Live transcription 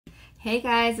Hey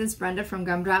guys, it's Brenda from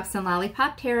Gumdrops and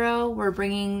Lollipop Tarot. We're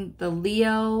bringing the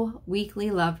Leo weekly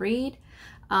love read.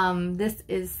 This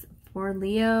is for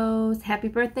Leos. Happy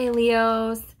birthday,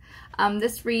 Leos.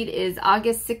 This read is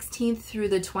August 16th through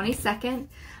the 22nd.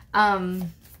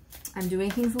 I'm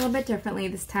doing things a little bit differently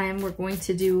this time. We're going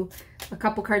to do a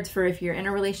couple cards for if you're in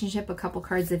a relationship, a couple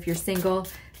cards if you're single,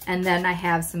 and then I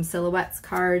have some silhouettes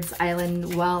cards,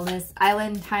 island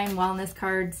time wellness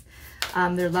cards.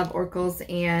 They're love oracles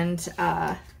and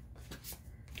an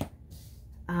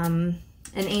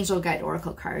angel guide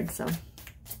oracle card. So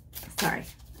sorry,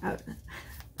 I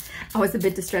was a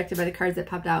bit distracted by the cards that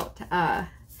popped out.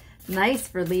 Nice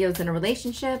for Leos in a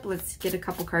relationship. Let's get a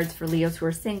couple cards for Leos who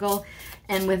are single.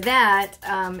 And with that,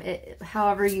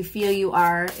 however you feel you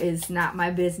are is not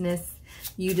my business.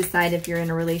 You decide if you're in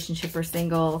a relationship or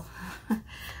single.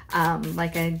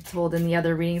 Like I told in the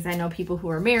other readings, I know people who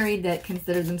are married that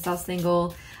consider themselves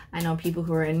single. I know people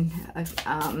who are in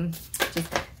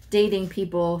just dating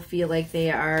people feel like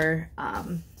they are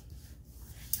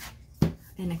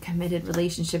in a committed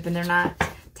relationship and they're not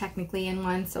technically in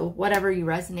one. So whatever you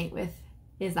resonate with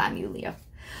is on you, Leo.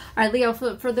 All right, Leo,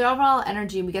 for the overall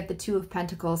energy, we get the Two of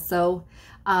Pentacles. So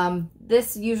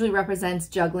this usually represents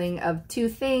juggling of two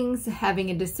things, having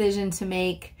a decision to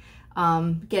make,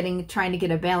 trying to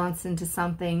get a balance into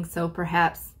something. So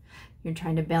perhaps you're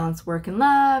trying to balance work and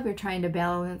love, you're trying to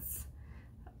balance,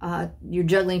 you're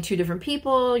juggling two different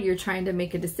people, you're trying to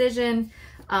make a decision.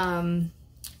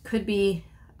 Could be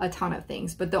a ton of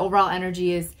things, but the overall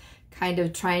energy is kind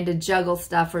of trying to juggle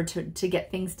stuff or to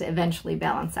get things to eventually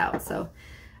balance out. So,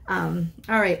 all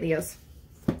right, Leos.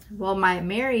 Well, my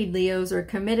married Leos or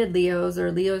committed Leos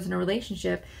or Leos in a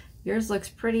relationship, yours looks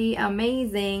pretty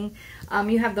amazing.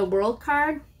 You have the World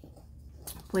card,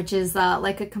 which is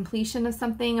like a completion of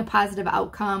something, a positive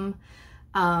outcome,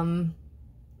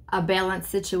 a balanced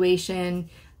situation.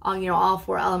 All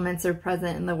four elements are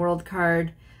present in the World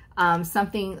card. A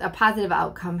positive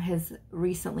outcome has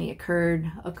recently occurred,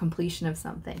 a completion of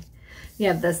something. You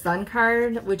have the Sun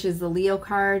card, which is the Leo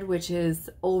card, which is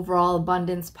overall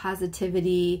abundance,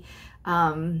 positivity,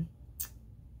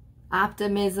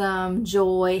 optimism,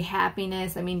 joy,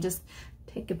 happiness. I mean, just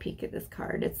take a peek at this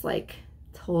card. It's like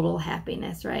total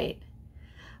happiness, right?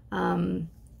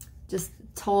 Just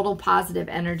total positive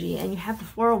energy. And you have the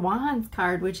Four of Wands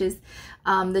card, which is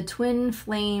the Twin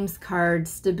Flames card,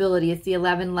 stability. It's the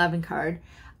 1111 card.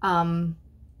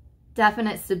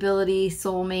 Definite stability,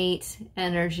 soulmate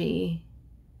energy.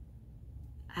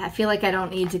 I feel like I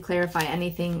don't need to clarify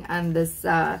anything on this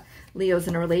Leos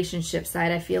in a relationship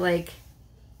side. I feel like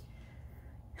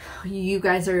you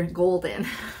guys are golden.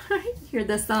 You're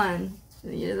the sun.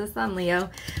 You're the sun, Leo.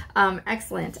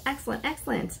 Excellent, excellent,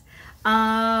 excellent.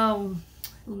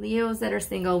 Leos that are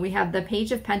single, we have the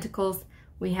Page of Pentacles,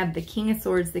 we have the King of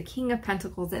Swords, the King of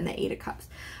Pentacles, and the Eight of Cups.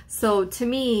 So to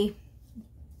me,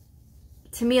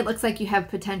 it looks like you have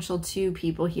potential two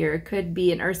people here. It could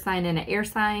be an earth sign and an air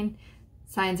sign.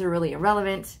 Signs are really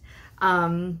irrelevant.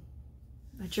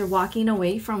 But you're walking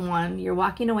away from one. You're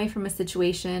walking away from a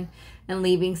situation and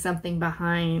leaving something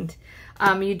behind.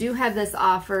 You do have this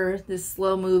offer, this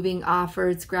slow-moving offer.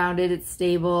 It's grounded. It's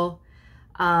stable.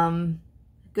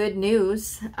 Good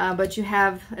news. But you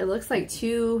have, it looks like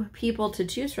two people to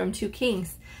choose from, two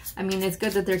kings. I mean, it's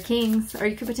good that they're kings. Or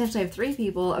you could potentially have three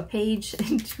people, a page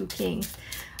and two kings.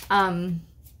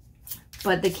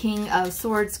 But the King of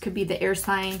Swords could be the air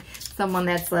sign. Someone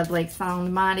that's lived like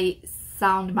sound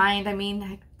mind. I mean,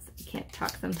 I can't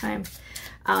talk sometimes.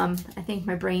 I think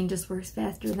my brain just works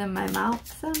faster than my mouth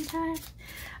sometimes.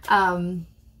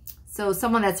 So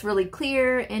someone that's really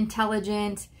clear,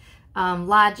 intelligent,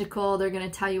 logical. They're going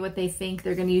to tell you what they think.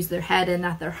 They're going to use their head and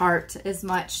not their heart as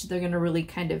much. They're going to really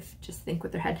kind of just think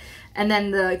with their head. And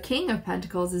then the King of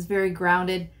Pentacles is very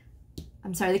grounded.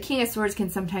 I'm sorry, the King of Swords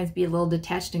can sometimes be a little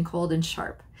detached and cold and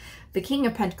sharp. The King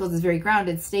of Pentacles is very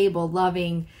grounded, stable,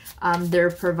 loving. They're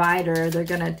a provider. They're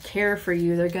going to care for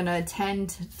you. They're going to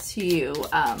attend to you.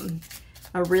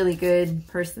 A really good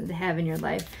person to have in your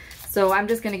life. So I'm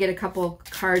just going to get a couple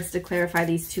cards to clarify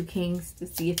these two kings to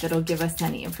see if it'll give us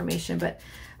any information. But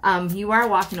you are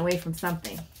walking away from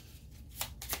something.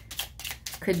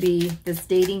 Could be this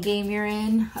dating game you're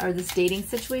in, or this dating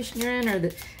situation you're in,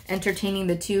 or entertaining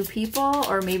the two people,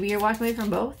 or maybe you're walking away from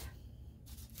both.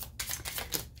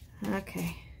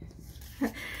 Okay.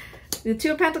 The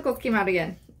Two of Pentacles came out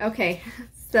again. Okay.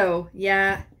 So,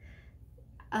 yeah.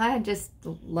 I just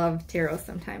love tarot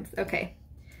sometimes. Okay.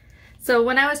 So,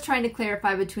 when I was trying to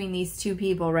clarify between these two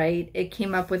people, right, it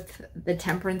came up with the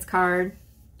Temperance card,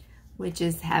 which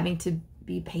is having to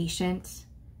be patient.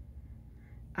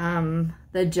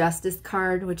 the Justice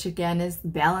card, which again is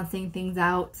balancing things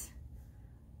out.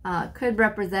 Could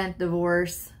represent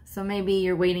divorce. So maybe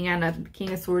you're waiting on a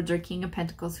King of Swords or King of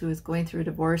Pentacles who is going through a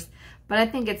divorce. But I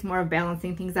think it's more of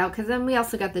balancing things out, because then we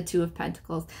also got the Two of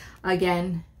Pentacles.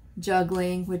 Again,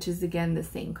 juggling, which is again the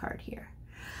same card here.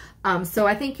 So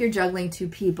I think you're juggling two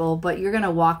people, but you're going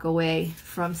to walk away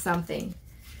from something.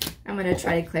 I'm going to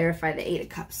try to clarify the Eight of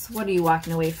Cups. What are you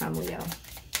walking away from, Leo?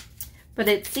 But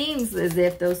it seems as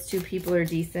if those two people are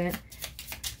decent.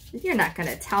 You're not going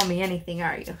to tell me anything,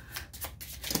 are you?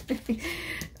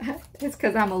 It's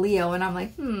because I'm a Leo and I'm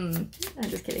like, I'm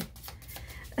just kidding.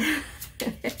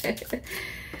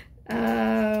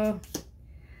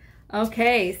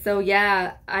 Okay, so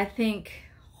yeah, I think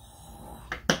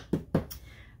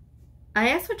I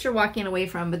asked what you're walking away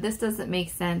from, but this doesn't make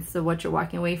sense of what you're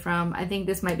walking away from. I think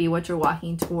this might be what you're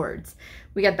walking towards.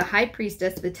 We got the High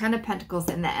Priestess, the Ten of Pentacles,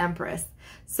 and the Empress.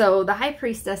 So the High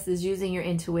Priestess is using your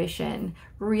intuition,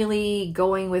 really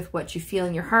going with what you feel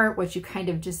in your heart, what you kind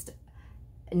of just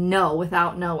know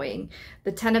without knowing.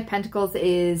 The Ten of Pentacles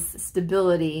is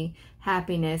stability,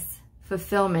 happiness,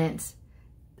 fulfillment,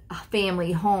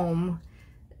 family, home.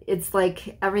 It's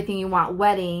like everything you want: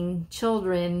 wedding,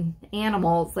 children,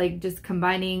 animals, like just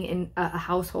combining in a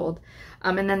household.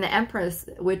 And then the Empress,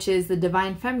 which is the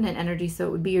divine feminine energy, so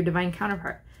it would be your divine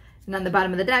counterpart. And on the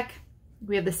bottom of the deck,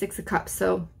 we have the Six of Cups.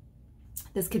 So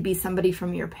this could be somebody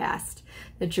from your past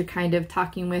that you're kind of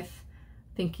talking with,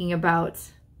 thinking about.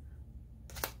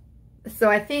 So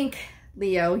I think,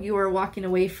 Leo, you are walking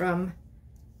away from,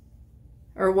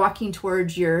 or walking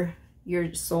towards your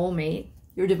soulmate,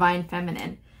 your divine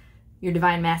feminine, your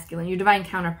divine masculine, your divine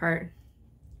counterpart,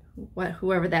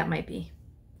 whoever that might be.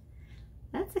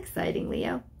 That's exciting,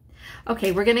 Leo.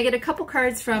 Okay, we're going to get a couple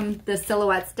cards from the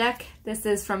Silhouettes deck. This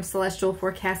is from Celestial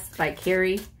Forecasts by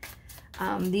Carrie.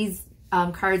 These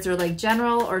cards are like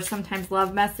general or sometimes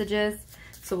love messages.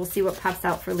 So we'll see what pops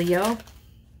out for Leo.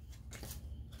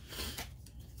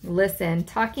 Listen,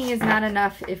 talking is not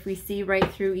enough if we see right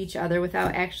through each other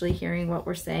without actually hearing what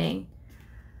we're saying.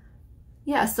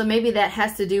 Yeah, so maybe that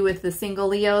has to do with the single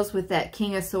Leos with that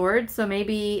King of Swords. So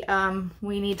maybe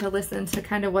we need to listen to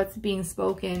kind of what's being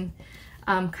spoken.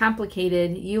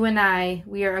 Complicated. You and I,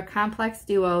 we are a complex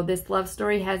duo. This love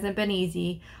story hasn't been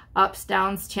easy. Ups,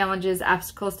 downs, challenges,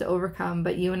 obstacles to overcome.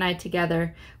 But you and I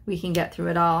together, we can get through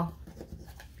it all.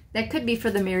 That could be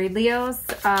for the married Leos.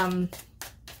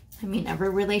 I mean, every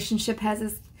relationship has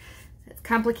its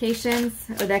complications,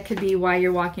 or that could be why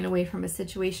you're walking away from a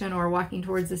situation or walking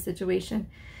towards a situation.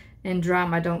 And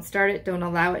drama, don't start it, don't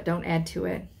allow it, don't add to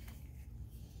it.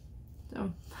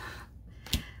 So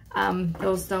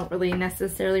those don't really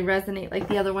necessarily resonate like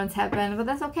the other ones have been, but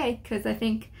that's okay, because I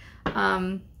think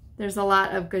there's a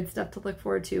lot of good stuff to look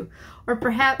forward to. Or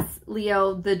perhaps,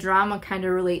 Leo, the drama kind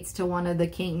of relates to one of the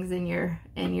kings in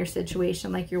your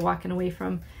situation, like you're walking away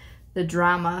from the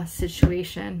drama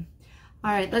situation.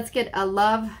 All right, let's get a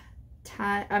an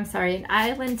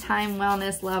Island Time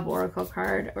Wellness Love Oracle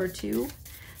card or two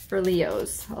for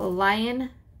Leos. A Lion,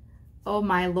 oh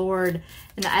my Lord,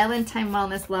 an Island Time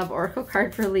Wellness Love Oracle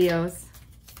card for Leos.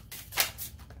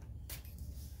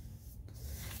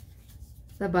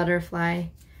 The Butterfly,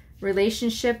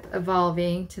 relationship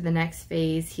evolving to the next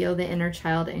phase, heal the inner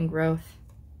child and growth.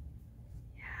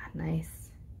 Yeah, nice.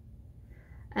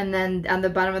 And then on the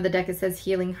bottom of the deck, it says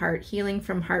healing heart, healing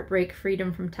from heartbreak,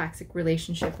 freedom from toxic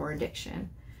relationship or addiction,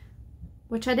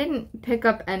 which I didn't pick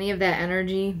up any of that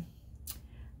energy.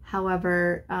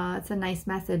 However, it's a nice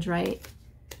message, right?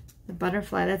 The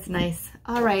butterfly, that's nice.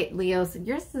 All right, Leos,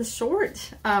 yours is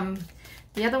short.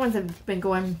 The other ones have been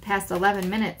going past 11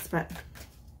 minutes, but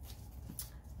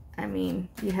I mean,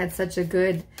 you had such a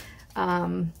good,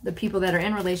 the people that are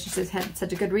in relationships had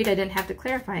such a good read, I didn't have to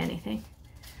clarify anything.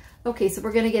 Okay, so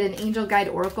we're going to get an Angel Guide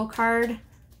Oracle card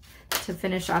to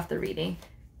finish off the reading.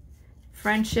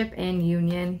 Friendship and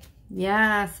union.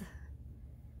 Yes.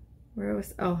 Where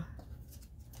was, oh,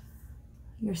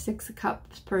 your Six of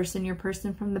Cups person, your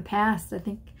person from the past. I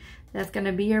think that's going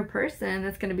to be your person.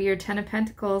 That's going to be your Ten of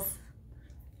Pentacles,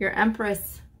 your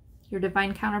Empress, your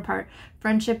divine counterpart.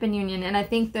 Friendship and union. And I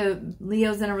think the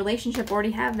Leos in a relationship already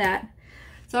have that.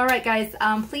 So, all right, guys,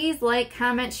 please like,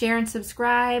 comment, share, and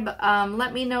subscribe.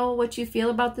 Let me know what you feel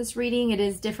about this reading. It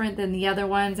is different than the other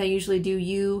ones. I usually do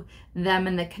you, them,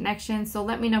 and the connection. So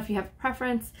let me know if you have a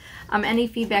preference. Any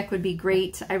feedback would be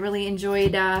great. I really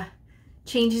enjoyed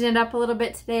changing it up a little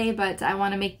bit today, but I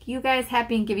want to make you guys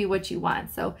happy and give you what you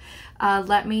want. So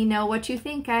let me know what you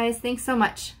think, guys. Thanks so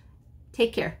much.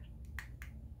 Take care.